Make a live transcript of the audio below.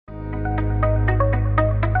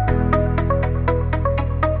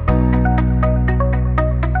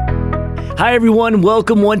Hi, everyone.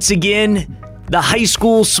 Welcome once again, the high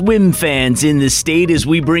school swim fans in the state, as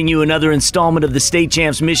we bring you another installment of the State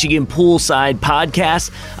Champs Michigan Poolside Podcast.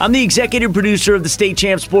 I'm the executive producer of the State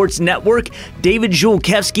Champs Sports Network. David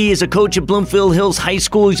Julkewski is a coach at Bloomfield Hills High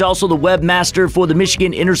School. He's also the webmaster for the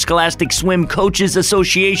Michigan Interscholastic Swim Coaches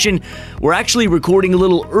Association. We're actually recording a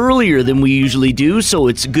little earlier than we usually do, so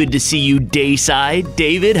it's good to see you dayside.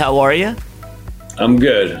 David, how are you? I'm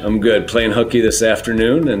good. Playing hooky this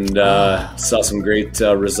afternoon and saw some great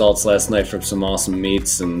results last night from some awesome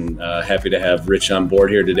meets, and happy to have Rich on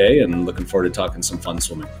board here today and looking forward to talking some fun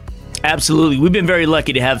swimming. Absolutely. We've been very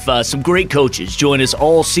lucky to have some great coaches join us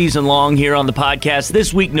all season long here on the podcast.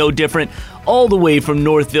 This week, no different. All the way from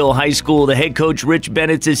Northville High School, the head coach, Rich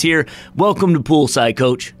Bennett, is here. Welcome to Poolside,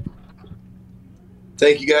 Coach.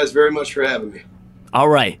 Thank you guys very much for having me. All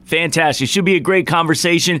right. Fantastic. Should be a great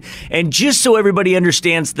conversation. And just so everybody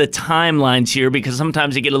understands the timelines here, because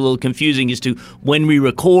sometimes they get a little confusing as to when we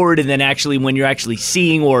record and then actually when you're actually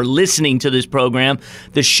seeing or listening to this program.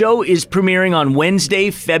 The show is premiering on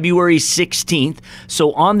Wednesday, February 16th.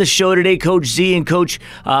 So on the show today, Coach Z and Coach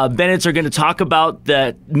Bennett are going to talk about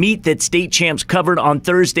the meet that State Champs covered on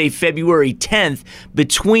Thursday, February 10th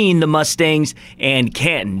between the Mustangs and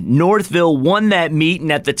Canton. Northville won that meet, and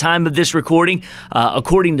at the time of this recording,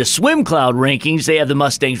 according to Swim Cloud rankings, they have the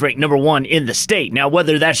Mustangs ranked number one in the state. Now,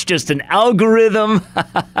 whether that's just an algorithm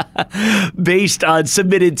based on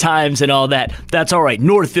submitted times and all that, that's all right.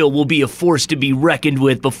 Northville will be a force to be reckoned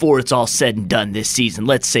with before it's all said and done this season.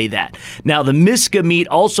 Let's say that. Now, the MISCA meet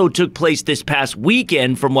also took place this past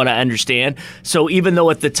weekend, from what I understand. So even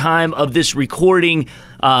though at the time of this recording,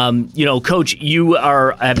 Coach, you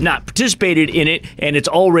have not participated in it, and it's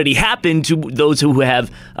already happened to those who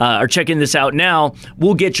have are checking this out now.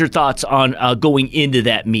 We'll get your thoughts on going into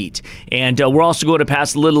that meet. And we're also going to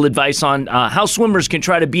pass a little advice on how swimmers can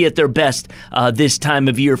try to be at their best this time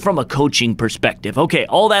of year from a coaching perspective. Okay,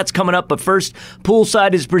 all that's coming up, but first,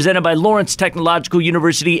 Poolside is presented by Lawrence Technological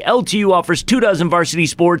University. LTU offers 24 varsity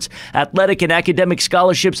sports. Athletic and academic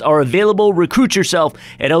scholarships are available. Recruit yourself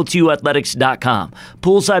at ltuathletics.com.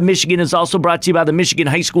 Poolside Michigan is also brought to you by the Michigan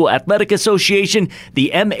High School Athletic Association.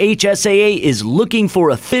 The MHSAA is looking for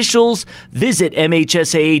officials. Visit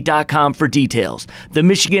MHSAA.com for details. The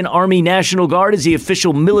Michigan Army National Guard is the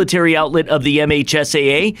official military outlet of the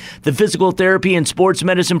MHSAA. The Physical Therapy and Sports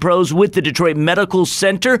Medicine Pros with the Detroit Medical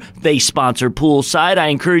Center, they sponsor Poolside. I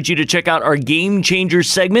encourage you to check out our Game Changers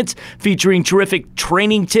segments featuring terrific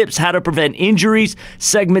training tips, how to prevent injuries.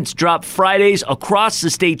 Segments drop Fridays across the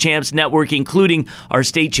State Champs Network, including our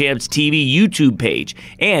State Champs TV YouTube page.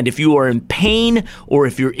 And if you are in pain or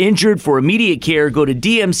if you're injured, for immediate care, go to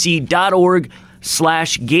dmc.org/game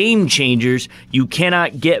changers. You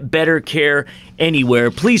cannot get better care anywhere.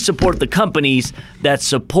 Please support the companies that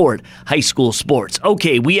support high school sports.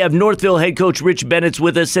 Okay, we have Northville head coach Rich Bennett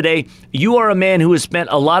with us today. You are a man who has spent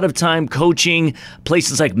a lot of time coaching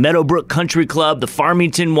places like Meadowbrook Country Club, the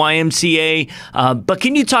Farmington YMCA, but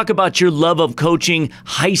can you talk about your love of coaching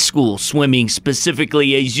high school swimming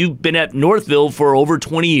specifically, as you've been at Northville for over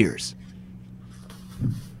 20 years?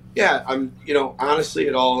 Yeah, honestly,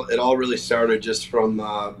 it all really started just from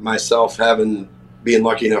myself being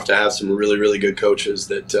lucky enough to have some really, really good coaches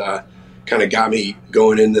that kind of got me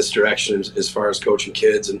going in this direction as far as coaching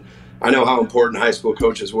kids. And I know how important high school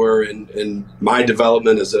coaches were in my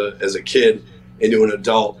development as a kid into an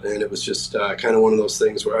adult. And it was just kind of one of those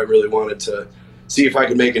things where I really wanted to see if I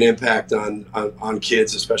could make an impact on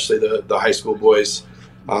kids, especially the high school boys,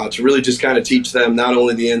 to really just kind of teach them not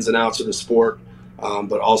only the ins and outs of the sport,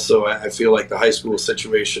 but also I feel like the high school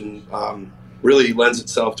situation really lends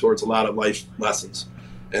itself towards a lot of life lessons.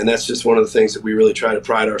 And that's just one of the things that we really try to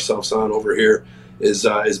pride ourselves on over here is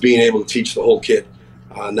being able to teach the whole kid,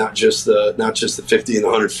 not just the 50 and the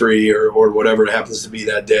 100 free or whatever it happens to be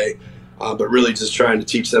that day, but really just trying to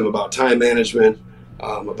teach them about time management,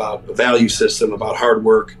 about a value system, about hard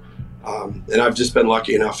work. And I've just been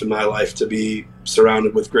lucky enough in my life to be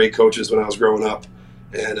surrounded with great coaches when I was growing up.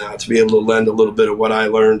 And to be able to lend a little bit of what I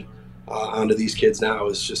learned onto these kids now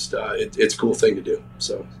is just it's a cool thing to do.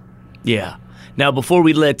 So, yeah. Now, before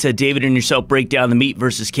we let David and yourself break down the meet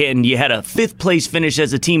versus Canton, you had a 5th place finish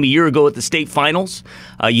as a team a year ago at the state finals.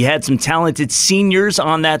 You had some talented seniors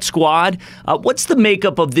on that squad. What's the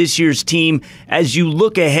makeup of this year's team as you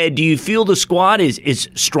look ahead? Do you feel the squad is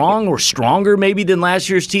strong or stronger maybe than last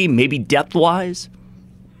year's team, maybe depth-wise?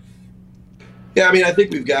 Yeah, I mean, I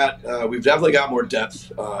think we've definitely got more depth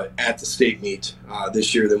at the state meet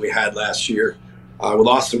this year than we had last year. We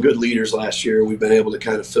lost some good leaders last year. We've been able to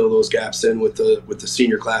kind of fill those gaps in with the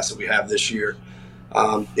senior class that we have this year.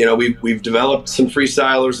 We've developed some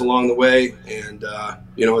freestylers along the way, and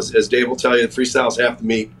as Dave will tell you, the freestyles have to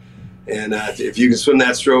meet. And if you can swim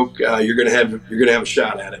that stroke, you're gonna have a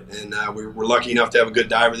shot at it. And we're lucky enough to have a good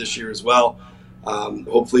diver this year as well.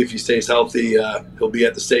 Hopefully, if he stays healthy, he'll be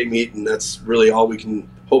at the state meet, and that's really all we can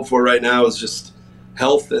hope for right now is just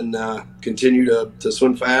health and continue to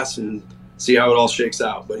swim fast and see how it all shakes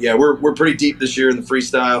out. But yeah, we're pretty deep this year in the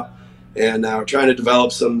freestyle, and we're trying to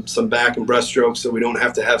develop some back and breaststrokes so we don't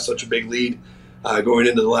have to have such a big lead going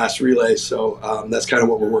into the last relay. So that's kind of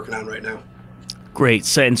what we're working on right now.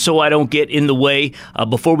 Great. And so I don't get in the way,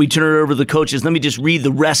 before we turn it over to the coaches, let me just read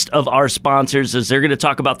the rest of our sponsors as they're going to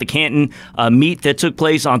talk about the Canton meet that took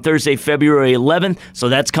place on Thursday, February 11th. So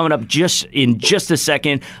that's coming up in just a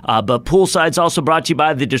second. But Poolside's also brought to you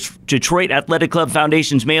by the Detroit Athletic Club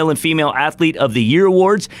Foundation's Male and Female Athlete of the Year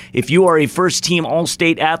Awards. If you are a first-team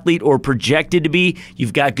All-State athlete or projected to be,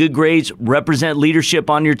 you've got good grades, represent leadership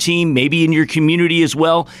on your team, maybe in your community as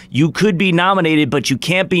well, you could be nominated, but you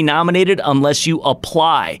can't be nominated unless you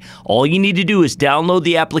apply. All you need to do is download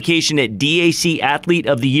the application at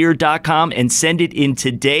dacathleteoftheyear.com and send it in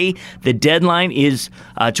today. The deadline is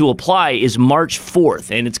to apply is March 4th,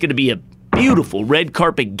 and it's going to be a beautiful red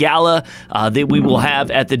carpet gala that we will have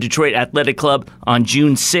at the Detroit Athletic Club on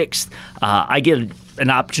June 6th. I get an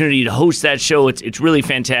opportunity to host that show. It's really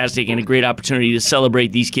fantastic and a great opportunity to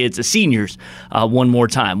celebrate these kids, the seniors, one more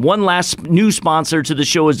time. One last new sponsor to the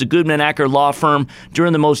show is the Goodman Acker Law Firm.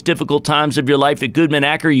 During the most difficult times of your life at Goodman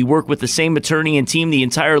Acker, you work with the same attorney and team the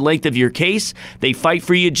entire length of your case. They fight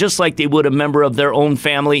for you just like they would a member of their own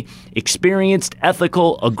family. Experienced,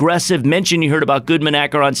 ethical, aggressive. Mention you heard about Goodman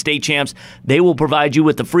Acker on State Champs. They will provide you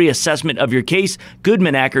with a free assessment of your case.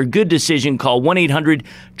 Goodman Acker, good decision. Call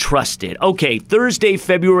 1-800-TRUSTED. Okay, Thursday,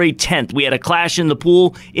 February 10th, we had a clash in the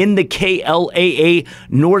pool in the KLAA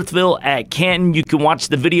Northville at Canton. You can watch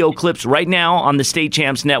the video clips right now on the State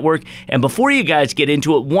Champs Network. And before you guys get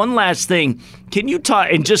into it, one last thing. Can you talk,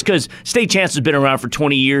 and just because State Champs has been around for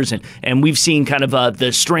 20 years and we've seen kind of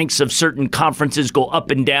the strengths of certain conferences go up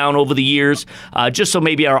and down over the years, just so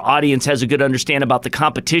maybe our audience has a good understanding about the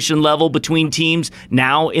competition level between teams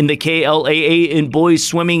now in the KLAA in boys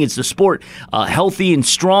swimming. Is the sport healthy and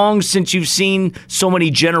strong since you've seen so many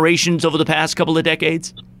generations over the past couple of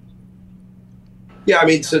decades? Yeah, I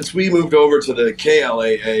mean, since we moved over to the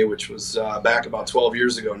KLAA, which was back about 12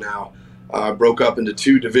 years ago now, broke up into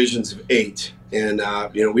 2 divisions of 8. And,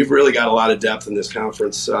 we've really got a lot of depth in this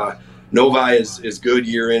conference. Novi is good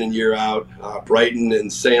year in and year out. Brighton and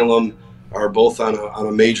Salem are both on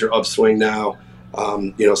a major upswing now.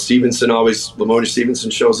 Lamonia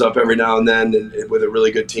Stevenson shows up every now and then and with a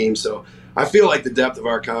really good team. So I feel like the depth of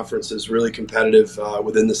our conference is really competitive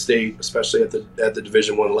within the state, especially at the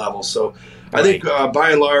Division I level. So I think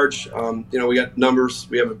by and large, we got numbers.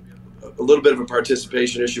 We have a little bit of a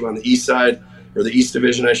participation issue on the east side, or the East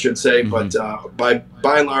Division, I should say. But by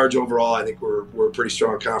and large, overall, I think we're a pretty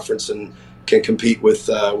strong conference and can compete with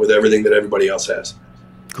everything that everybody else has.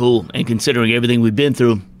 Cool. And considering everything we've been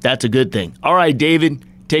through, that's a good thing. All right, David,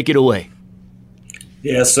 take it away.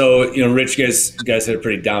 Yeah, so, Rich, you guys had a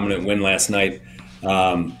pretty dominant win last night.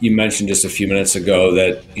 You mentioned just a few minutes ago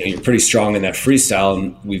that you're pretty strong in that freestyle,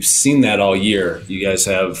 and we've seen that all year. You guys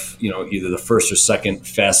have either the first or second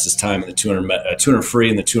fastest time in the 200 free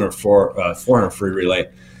and the 400 free relay.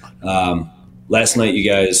 Last night you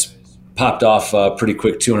guys popped off a pretty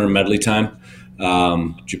quick 200 medley time.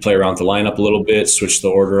 Did you play around with the lineup a little bit, switch the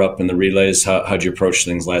order up in the relays? How'd you approach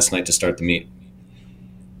things last night to start the meet?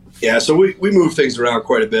 Yeah, so we moved things around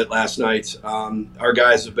quite a bit last night. Our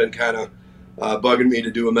guys have been kind of bugging me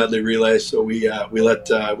to do a medley relay, so we let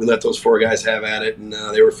those 4 guys have at it, and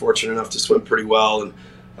they were fortunate enough to swim pretty well. And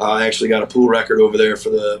I actually got a pool record over there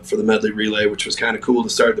for the medley relay, which was kind of cool to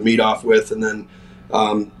start the meet off with. And then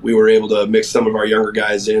we were able to mix some of our younger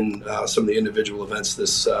guys in some of the individual events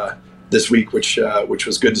this week, which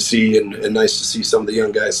was good to see and nice to see some of the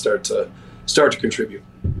young guys start to contribute.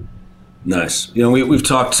 Nice. We've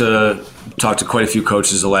talked to quite a few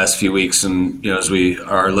coaches the last few weeks, and as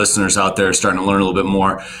our listeners out there are starting to learn a little bit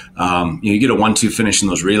more. You get a 1-2 finish in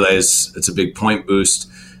those relays, it's a big point boost,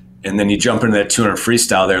 and then you jump into that 200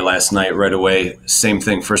 freestyle there last night right away. Same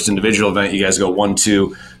thing, first individual event, you guys go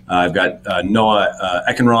 1-2. I've got Noah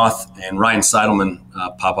Eckenroth and Ryan Seidelman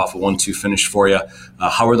pop off a 1-2 finish for you.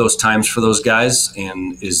 How are those times for those guys,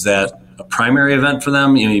 and is that a primary event for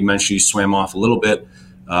them? You mentioned you swam off a little bit.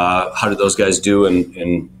 How did those guys do,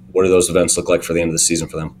 and what do those events look like for the end of the season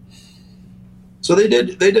for them? So they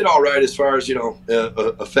did all right as far as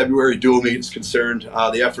a February dual meet is concerned.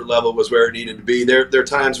 The effort level was where it needed to be. Their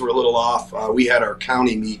times were a little off. We had our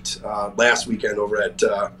county meet last weekend over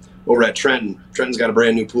at Trenton. Trenton's got a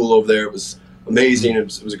brand new pool over there. It was amazing.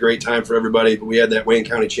 It was a great time for everybody. But we had that Wayne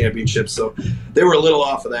County Championship, so they were a little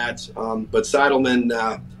off of that. But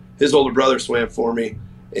Seidelman, his older brother, swam for me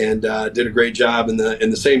and did a great job in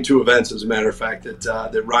the same two events, as a matter of fact,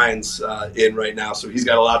 that Ryan's in right now. So he's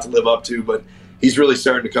got a lot to live up to, but he's really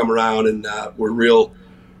starting to come around, and we're real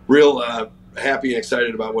happy and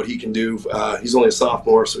excited about what he can do. He's only a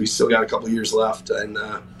sophomore, so he's still got a couple of years left. And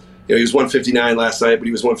he was 159 last night, but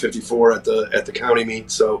he was 154 at the county meet.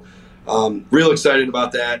 So real excited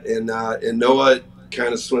about that. And Noah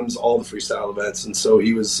kind of swims all the freestyle events, and so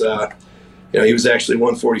he was he was actually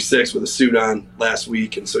 146 with a suit on last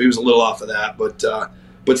week, and so he was a little off of that,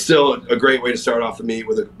 but still a great way to start off the meet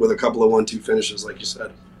with a couple of 1-2 finishes, like you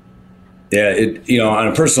said. Yeah, on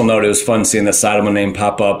a personal note, it was fun seeing the Seidelman name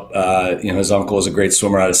pop up. His uncle was a great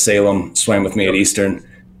swimmer out of Salem, swam with me at Eastern.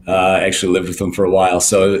 Actually lived with him for a while,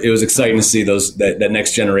 so it was exciting to see that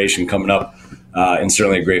next generation coming up, and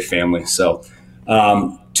certainly a great family. So,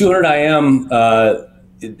 200 IM.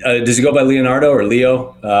 Does he go by Leonardo or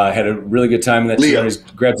Leo? Had a really good time in that. Leo. He's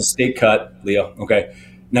grabbed a state cut. Leo, okay.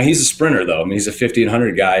 Now he's a sprinter though. I mean, he's a 50 and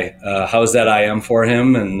 100 guy. How's that IM for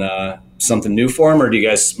him, and something new for him, or do you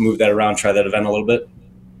guys move that around, try that event a little bit?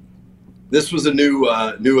 This was a new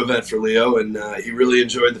event for Leo, and he really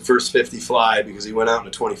enjoyed the first 50 fly because he went out in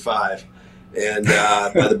a 25. And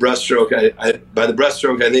by the breaststroke,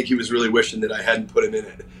 I think he was really wishing that I hadn't put him in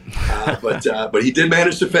it. But he did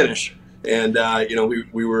manage to finish, and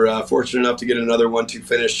we were fortunate enough to get another 1-2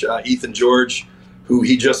 finish. Ethan George, who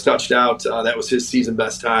he just touched out, that was his season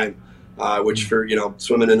best time. Which for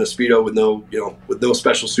swimming in a Speedo with no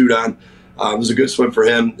special suit on, was a good swim for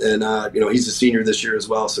him. And he's a senior this year as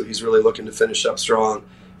well, so he's really looking to finish up strong.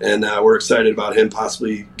 And we're excited about him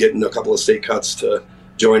possibly getting a couple of state cuts to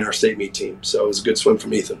join our state meet team. So it was a good swim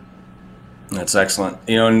from Ethan. That's excellent.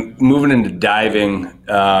 And moving into diving,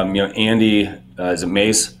 Andy is it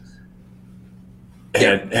Mace?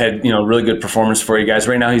 Had really good performance for you guys.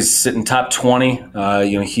 Right now he's sitting top 20.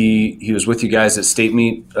 He was with you guys at state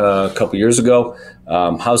meet a couple years ago.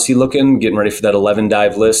 How's he looking? Getting ready for that 11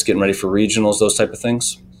 dive list, getting ready for regionals, those type of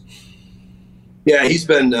things. Yeah, he's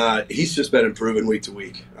just been improving week to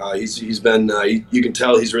week. He's been you can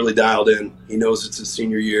tell he's really dialed in. He knows it's his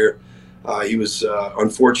senior year. He was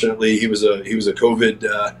unfortunately he was a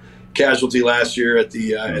COVID casualty last year at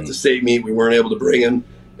the state meet. We weren't able to bring him.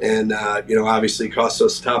 And, obviously cost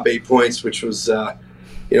us top 8 points, which was,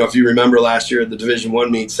 if you remember last year at the Division I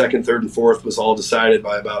meet, second, third, and fourth was all decided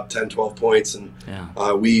by about 10, 12 points. And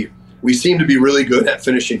we seem to be really good at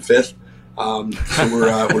finishing fifth. So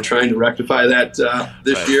we're trying to rectify that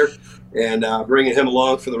this year. And bringing him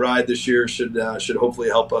along for the ride this year should hopefully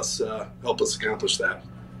help us accomplish that.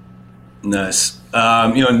 Nice.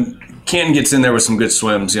 Canton gets in there with some good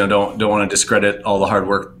swims. Don't want to discredit all the hard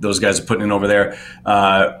work those guys are putting in over there.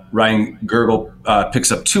 Ryan Gergel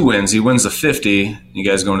picks up 2 wins. He wins the 50. You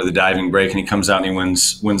guys go into the diving break, and he comes out and he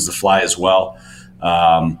wins the fly as well.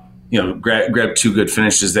 Grab 2 good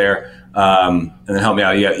finishes there. And then help me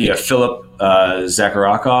out. You got Philip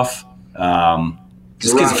Zakharakov.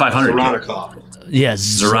 This kid's a 500. Zaranikov. Yes,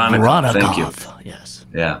 Zaranikov. Thank you. Yes.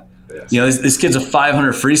 Yeah. Yes. This kid's a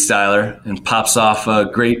 500 freestyler and pops off a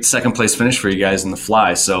great second place finish for you guys in the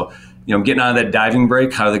fly. So, getting out of that diving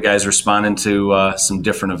break, how are the guys responding to some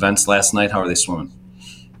different events last night? How are they swimming?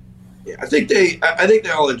 Yeah, I think they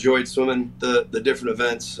all enjoyed swimming the different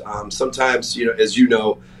events. Sometimes, as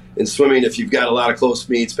in swimming, if you've got a lot of close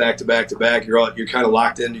meets back to back to back, you're kind of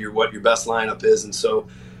locked into what your best lineup is. And so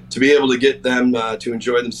to be able to get them to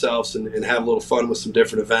enjoy themselves and have a little fun with some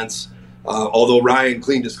different events, although Ryan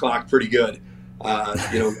cleaned his clock pretty good.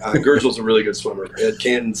 Gergel's a really good swimmer.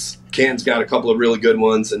 Canton's got a couple of really good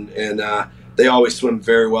ones, and they always swim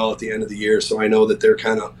very well at the end of the year. So I know that they're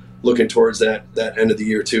kind of looking towards that end of the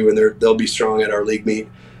year too, and they'll be strong at our league meet.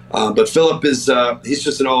 But Philip he's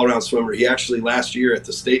just an all-around swimmer. He actually last year at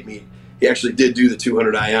the state meet, he actually did do the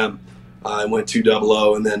 200 IM and went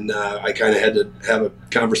 200, and then I kind of had to have a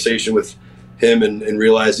conversation with him and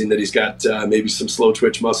realizing that he's got maybe some slow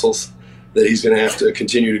twitch muscles that he's going to have to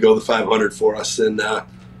continue to go the 500 for us. And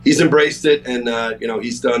he's embraced it, and,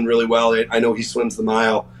 he's done really well. I know he swims the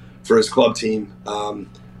mile for his club team.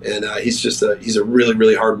 He's a really,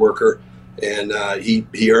 really hard worker, and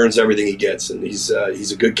he earns everything he gets. And he's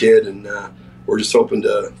a good kid, and we're just hoping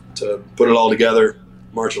to put it all together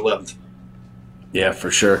March 11th. Yeah,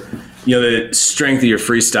 for sure. The strength of your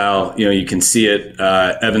freestyle, you can see it.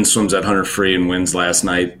 Evan swims at 100 free and wins last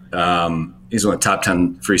night. He's one of the top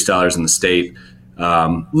 10 freestylers in the state.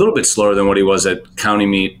 A little bit slower than what he was at county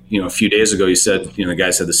meet. A few days ago, you said, the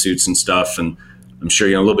guys had the suits and stuff, and I'm sure,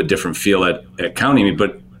 a little bit different feel at county meet,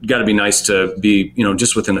 but got to be nice to be,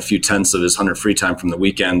 just within a few tenths of his 100 free time from the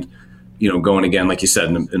weekend, going again, like you said,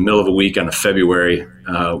 in the middle of a week on a February,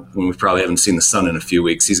 when we probably haven't seen the sun in a few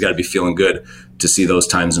weeks. He's got to be feeling good to see those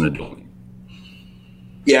times in a dual meet.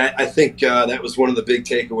 Yeah, I think that was one of the big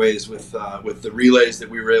takeaways with the relays that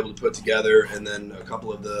we were able to put together, and then a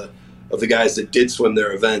couple of the guys that did swim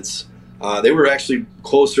their events. They were actually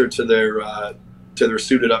closer to their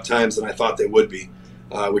suited up times than I thought they would be,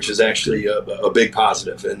 which is actually a big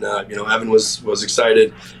positive. And Evan was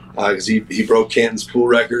excited because he broke Canton's pool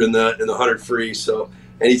record in the 100 free. So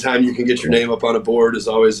anytime you can get your name up on a board is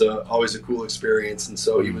always a cool experience. And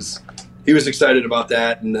so he was excited about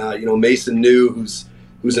that. And Mason New,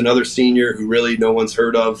 who's another senior who really no one's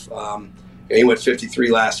heard of. He went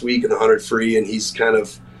 53 last week in the 100 free, and he's kind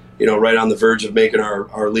of right on the verge of making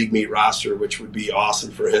our league meet roster, which would be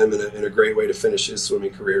awesome for him and a great way to finish his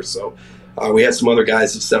swimming career. So we had some other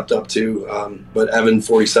guys that stepped up too, but Evan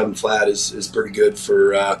 47 flat is pretty good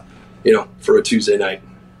for a Tuesday night.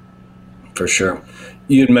 For sure.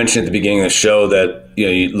 You had mentioned at the beginning of the show that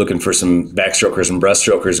you're looking for some backstrokers and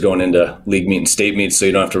breaststrokers going into league meet and state meets, so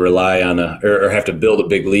you don't have to rely on or have to build a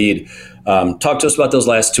big lead. Talk to us about those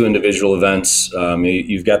last two individual events.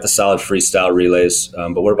 You've got the solid freestyle relays,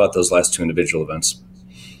 but what about those last two individual events?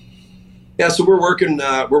 Yeah, so we're working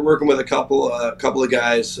with a couple of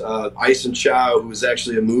guys. Ison Chow, who's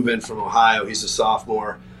actually a move-in from Ohio. He's a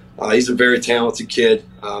sophomore. He's a very talented kid.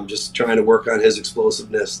 Just trying to work on his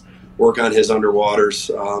explosiveness, work on his underwaters.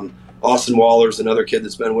 Austin Waller's another kid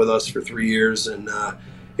that's been with us for 3 years, and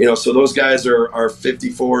so those guys are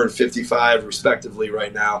 54 and 55 respectively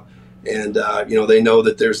right now, and they know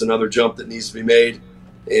that there's another jump that needs to be made,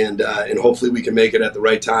 and hopefully we can make it at the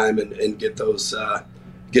right time and get those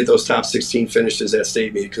top 16 finishes at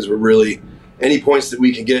state meet, because we're really, any points that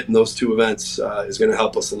we can get in those two events is going to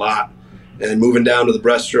help us a lot. And moving down to the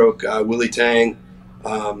breaststroke, Willie Tang,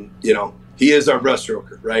 he is our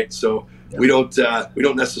breaststroker, right? So we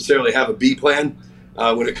don't necessarily have a B plan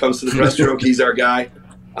when it comes to the breaststroke. He's our guy.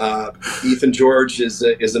 Ethan George is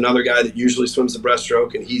another guy that usually swims the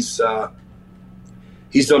breaststroke, and he's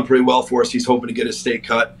done pretty well for us. He's hoping to get his state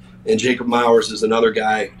cut. And Jacob Mowers is another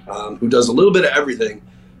guy who does a little bit of everything,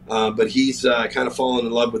 but he's kind of fallen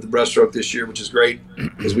in love with the breaststroke this year, which is great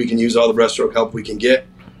because we can use all the breaststroke help we can get.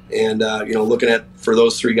 And looking for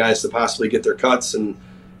those three guys to possibly get their cuts, and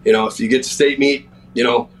if you get to state meet, you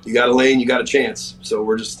got a lane, you got a chance. So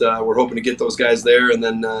we're just we're hoping to get those guys there, and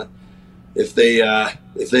then if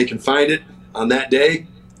they can find it on that day,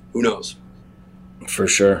 who knows? For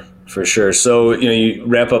sure. So you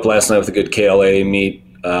wrap up last night with a good KLA meet.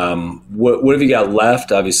 What have you got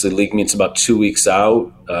left? Obviously, league meet's about 2 weeks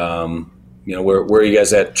out. Where are you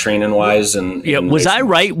guys at training wise? And was I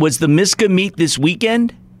right? Was the Miska meet this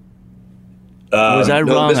weekend? Was I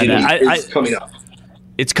wrong on that? It's coming up.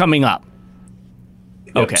 It's coming up.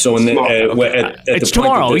 Okay. So it's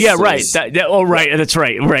tomorrow. Yeah, right. Right. That's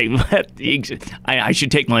right. Right. I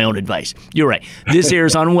should take my own advice. You're right. This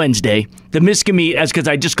airs on Wednesday. The Miska meet, because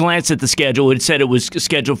I just glanced at the schedule, it said it was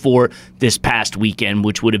scheduled for this past weekend,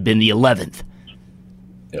 which would have been the 11th.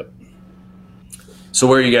 Yep. So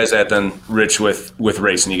where are you guys at then, Rich, with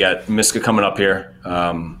racing? You got Miska coming up here,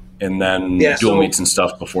 and then dual meets and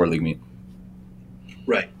stuff before league meet.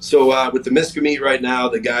 Right. So with the Miska meet right now,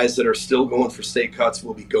 the guys that are still going for state cuts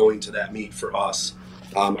will be going to that meet for us.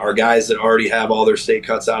 Our guys that already have all their state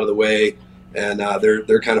cuts out of the way, and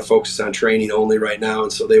they're kind of focused on training only right now,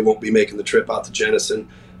 and so they won't be making the trip out to Jenison.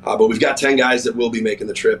 But we've got 10 guys that will be making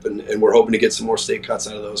the trip, and we're hoping to get some more state cuts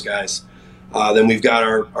out of those guys. Then we've got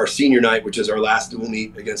our senior night, which is our last dual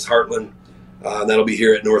meet against Heartland. That'll be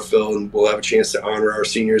here at Northville, and we'll have a chance to honor our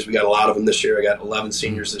seniors. We got a lot of them this year. I got 11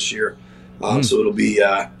 seniors this year. So it'll be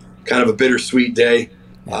kind of a bittersweet day,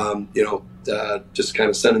 just kind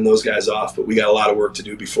of sending those guys off. But we got a lot of work to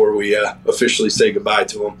do before we officially say goodbye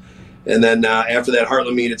to them. And then after that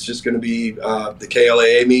Heartland meet, it's just going to be the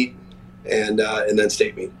KLAA meet and then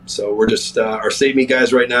state meet. So we're just our state meet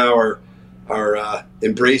guys right now are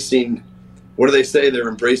embracing. What do they say? They're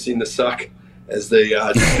embracing the suck as they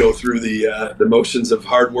just go through the motions of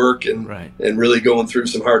hard work and really going through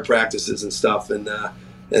some hard practices and stuff.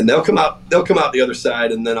 And they'll come out the other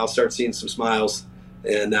side, and then I'll start seeing some smiles,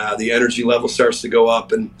 and the energy level starts to go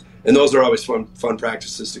up, and those are always fun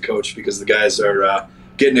practices to coach because the guys are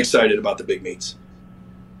getting excited about the big meets.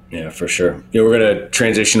 Yeah, for sure. We're going to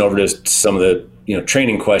transition over to some of the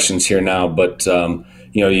training questions here now, but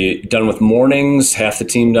you done with mornings? Half the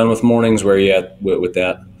team done with mornings? Where are you at with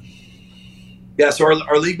that? Yeah, so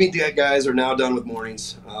our league meet guys are now done with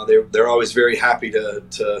mornings. They're always very happy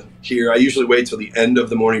to hear. I usually wait till the end of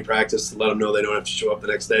the morning practice to let them know they don't have to show up the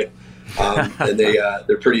next day, and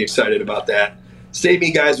they're pretty excited about that. State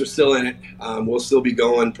meet guys are still in it. We'll still be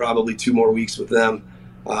going probably 2 more weeks with them.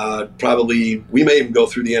 Probably we may even go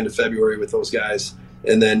through the end of February with those guys,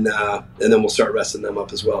 and then we'll start resting them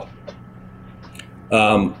up as well.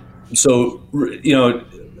 So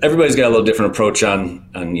everybody's got a little different approach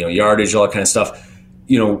on yardage, all that kind of stuff.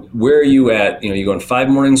 Where are you at? You going 5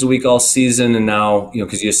 mornings a week all season, and now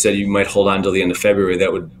because you just said you might hold on till the end of February.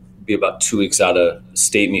 That would be about 2 weeks out of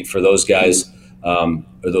state meet for those guys. Are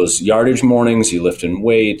those yardage mornings? You lifting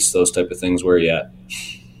weights, those type of things? Where are you at?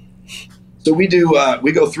 So we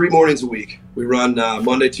go 3 mornings a week. We run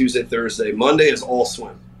Monday, Tuesday, Thursday. Monday is all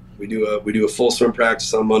swim. We do a full swim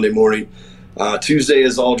practice on Monday morning. Tuesday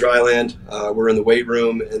is all dry land. We're in the weight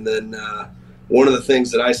room, and then one of the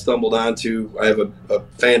things that I stumbled onto, I have a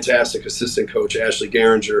fantastic assistant coach, Ashley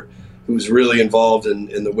Garinger, who's really involved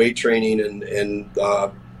in the weight training and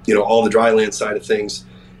all the dry land side of things.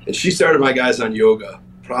 And she started my guys on yoga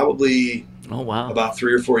probably about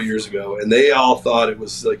 3 or 4 years ago, and they all thought it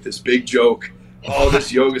was like this big joke. Oh,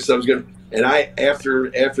 this yoga stuff's gonna. And after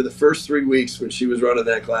the first 3 weeks when she was running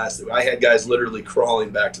that class, I had guys literally crawling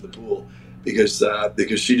back to the pool because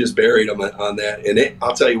she just buried them on that. And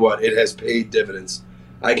I'll tell you what, it has paid dividends.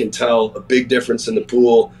 I can tell a big difference in the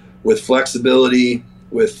pool with flexibility,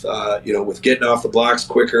 with getting off the blocks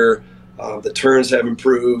quicker. The turns have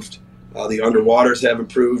improved. The underwaters have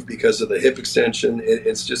improved because of the hip extension.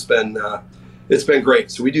 It's just been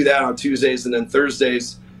great. So we do that on Tuesdays, and then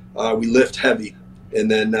Thursdays we lift heavy, and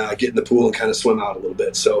then get in the pool and kind of swim out a little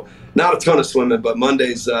bit. So not a ton of swimming, but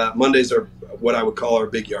Mondays are what I would call our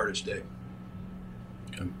big yardage day.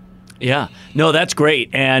 Yeah, no, that's great,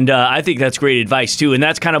 and I think that's great advice too. And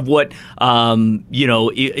that's kind of what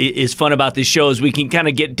is fun about this show is we can kind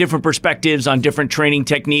of get different perspectives on different training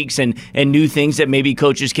techniques and new things that maybe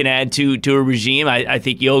coaches can add to a regime. I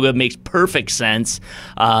think yoga makes perfect sense,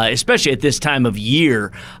 especially at this time of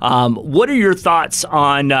year. What are your thoughts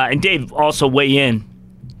on? And Dave, also weigh in.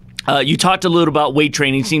 You talked a little about weight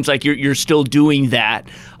training. Seems like you're still doing that.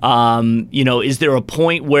 Is there a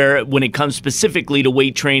point where, when it comes specifically to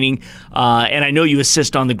weight training, and I know you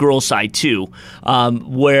assist on the girls' side too,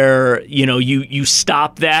 where you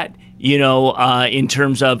stop that, in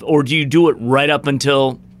terms of, or do you do it right up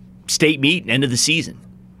until state meet, end of the season?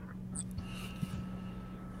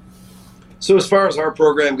 So as far as our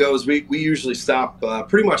program goes, we usually stop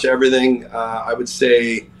pretty much everything. I would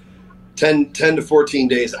say 10 to 14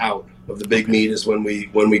 days out of the big meet is when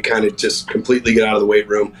we kind of just completely get out of the weight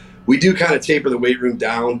room. We do kind of taper the weight room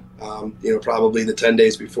down, probably the 10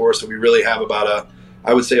 days before. So we really have about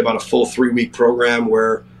a full 3-week program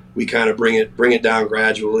where we kind of bring it down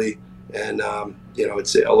gradually. And,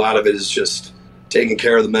 it's a lot of it is just taking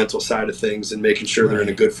care of the mental side of things and making sure they're in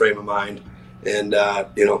a good frame of mind. And,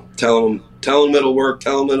 telling them it'll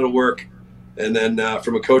work. And then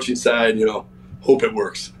from a coaching side, hope it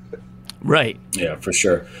works. Right. Yeah, for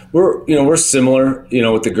sure. We're similar,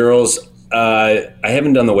 with the girls. I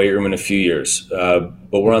haven't done the weight room in a few years,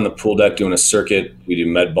 but we're on the pool deck doing a circuit. We do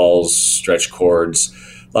med balls, stretch cords,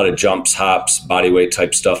 a lot of jumps, hops, body weight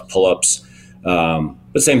type stuff, pull-ups.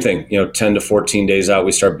 But same thing, 10 to 14 days out,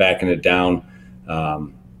 we start backing it down.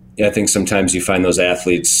 I think sometimes you find those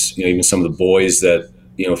athletes, even some of the boys that,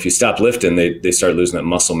 if you stop lifting, they start losing that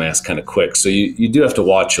muscle mass kind of quick. So you do have to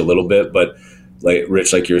watch a little bit, but like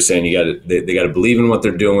Rich, like you were saying, they got to believe in what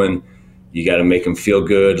they're doing. You got to make them feel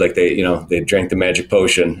good, like they drank the magic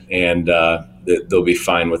potion, and they'll be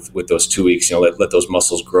fine with those 2 weeks. Let those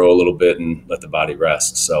muscles grow a little bit and let the body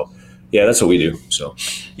rest. So, yeah, that's what we do. So,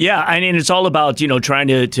 yeah, I mean, it's all about trying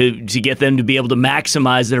to get them to be able to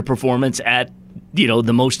maximize their performance at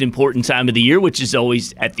the most important time of the year, which is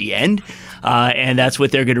always at the end. And that's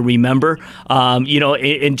what they're going to remember.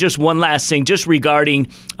 And just one last thing, just regarding,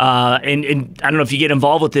 and I don't know if you get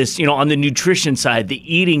involved with this, on the nutrition side,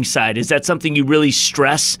 the eating side, is that something you really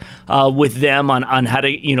stress with them on how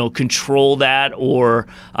to, control that? Or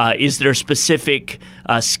is there specific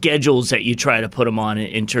schedules that you try to put them on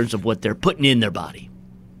in terms of what they're putting in their body?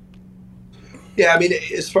 Yeah, I mean,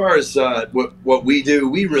 as far as what we do,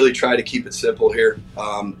 we really try to keep it simple here.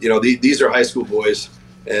 These are high school boys.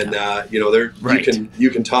 And you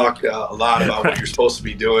can talk a lot about what you're supposed to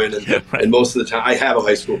be doing, and most of the time, I have a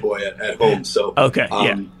high school boy at home, so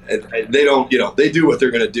and they don't, they do what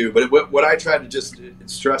they're going to do. But what I try to just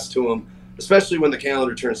stress to them, especially when the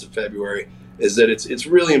calendar turns to February, is that it's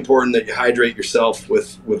really important that you hydrate yourself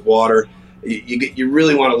with water. You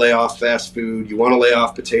really want to lay off fast food. You want to lay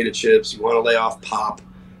off potato chips. You want to lay off pop.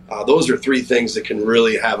 Those are 3 things that can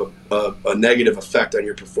really have a negative effect on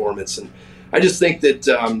your performance. And I just think that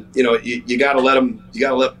you got to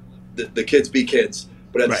let the kids be kids,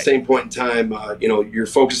 but at the same point in time, you're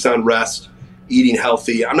focused on rest, eating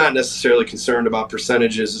healthy. I'm not necessarily concerned about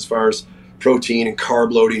percentages as far as protein and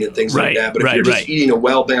carb loading and things like that. But if you're just eating a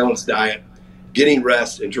well-balanced diet, getting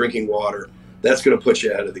rest, and drinking water, that's going to put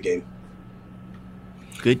you ahead of the game.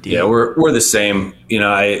 Good deal. Yeah, we're the same. When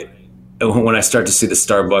I start to see the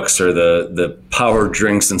Starbucks or the power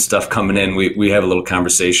drinks and stuff coming in, we have a little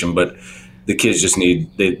conversation, but the kids just need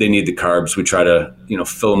the carbs. We try to,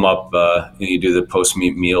 fill them up. You do the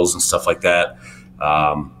post-meet meals and stuff like that.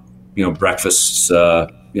 Breakfasts, a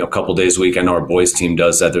couple days a week. I know our boys team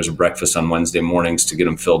does that. There's a breakfast on Wednesday mornings to get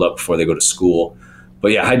them filled up before they go to school.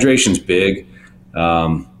 But yeah, hydration's big.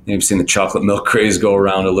 You've seen the chocolate milk craze go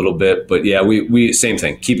around a little bit, but yeah, we same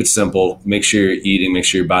thing. Keep it simple. Make sure you're eating. Make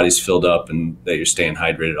sure your body's filled up and that you're staying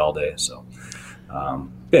hydrated all day. So,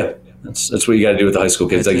 that's what you got to do with the high school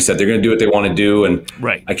kids. Like you said, they're going to do what they want to do, and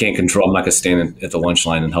I can't control. I'm not going to stand at the lunch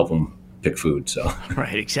line and help them pick food. So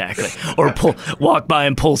right, exactly. Or walk by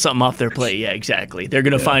and pull something off their plate. Yeah, exactly. They're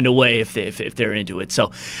going to find a way if they're into it.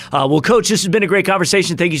 So, Coach, this has been a great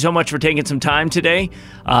conversation. Thank you so much for taking some time today.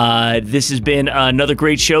 This has been another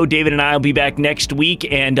great show. David and I will be back next week,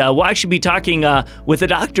 and we'll actually be talking with a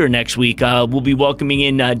doctor next week. We'll be welcoming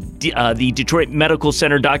in the Detroit Medical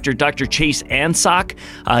Center doctor, Dr. Chase Ansock.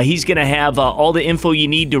 He's going to have all the info you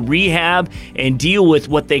need to rehab and deal with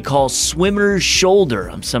what they call swimmer's shoulder.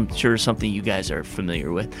 I'm sure something you guys are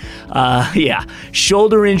familiar with.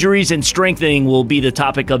 Shoulder injuries and strengthening will be the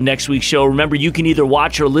topic of next week's show. Remember, you can either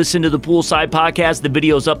watch or listen to the Poolside Podcast. The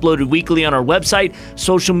video is uploaded weekly on our website,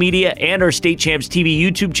 social media, and our State Champs TV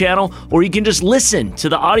YouTube channel, or you can just listen to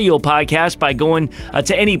the audio podcast by going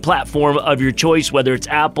to any platform of your choice, whether it's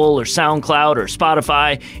Apple or SoundCloud or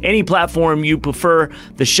Spotify, any platform you prefer.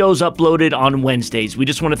 The show's uploaded on Wednesdays. We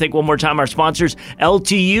just want to thank one more time our sponsors,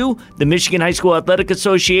 LTU, the Michigan High School Athletic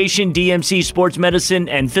Association, DMC Sports Medicine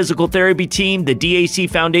and Physical Therapy Team, the DAC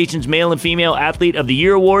Foundation's Male and Female Athlete of the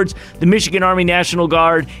Year Awards, the Michigan Army National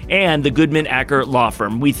Guard, and the Goodman Acker Law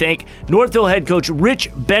Firm. We thank Northville head coach Rich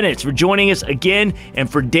Bennett for joining us again.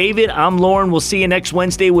 And for David, I'm Lauren. We'll see you next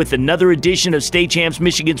Wednesday with another edition of State Champs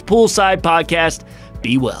Michigan's Poolside Podcast.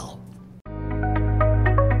 Be well.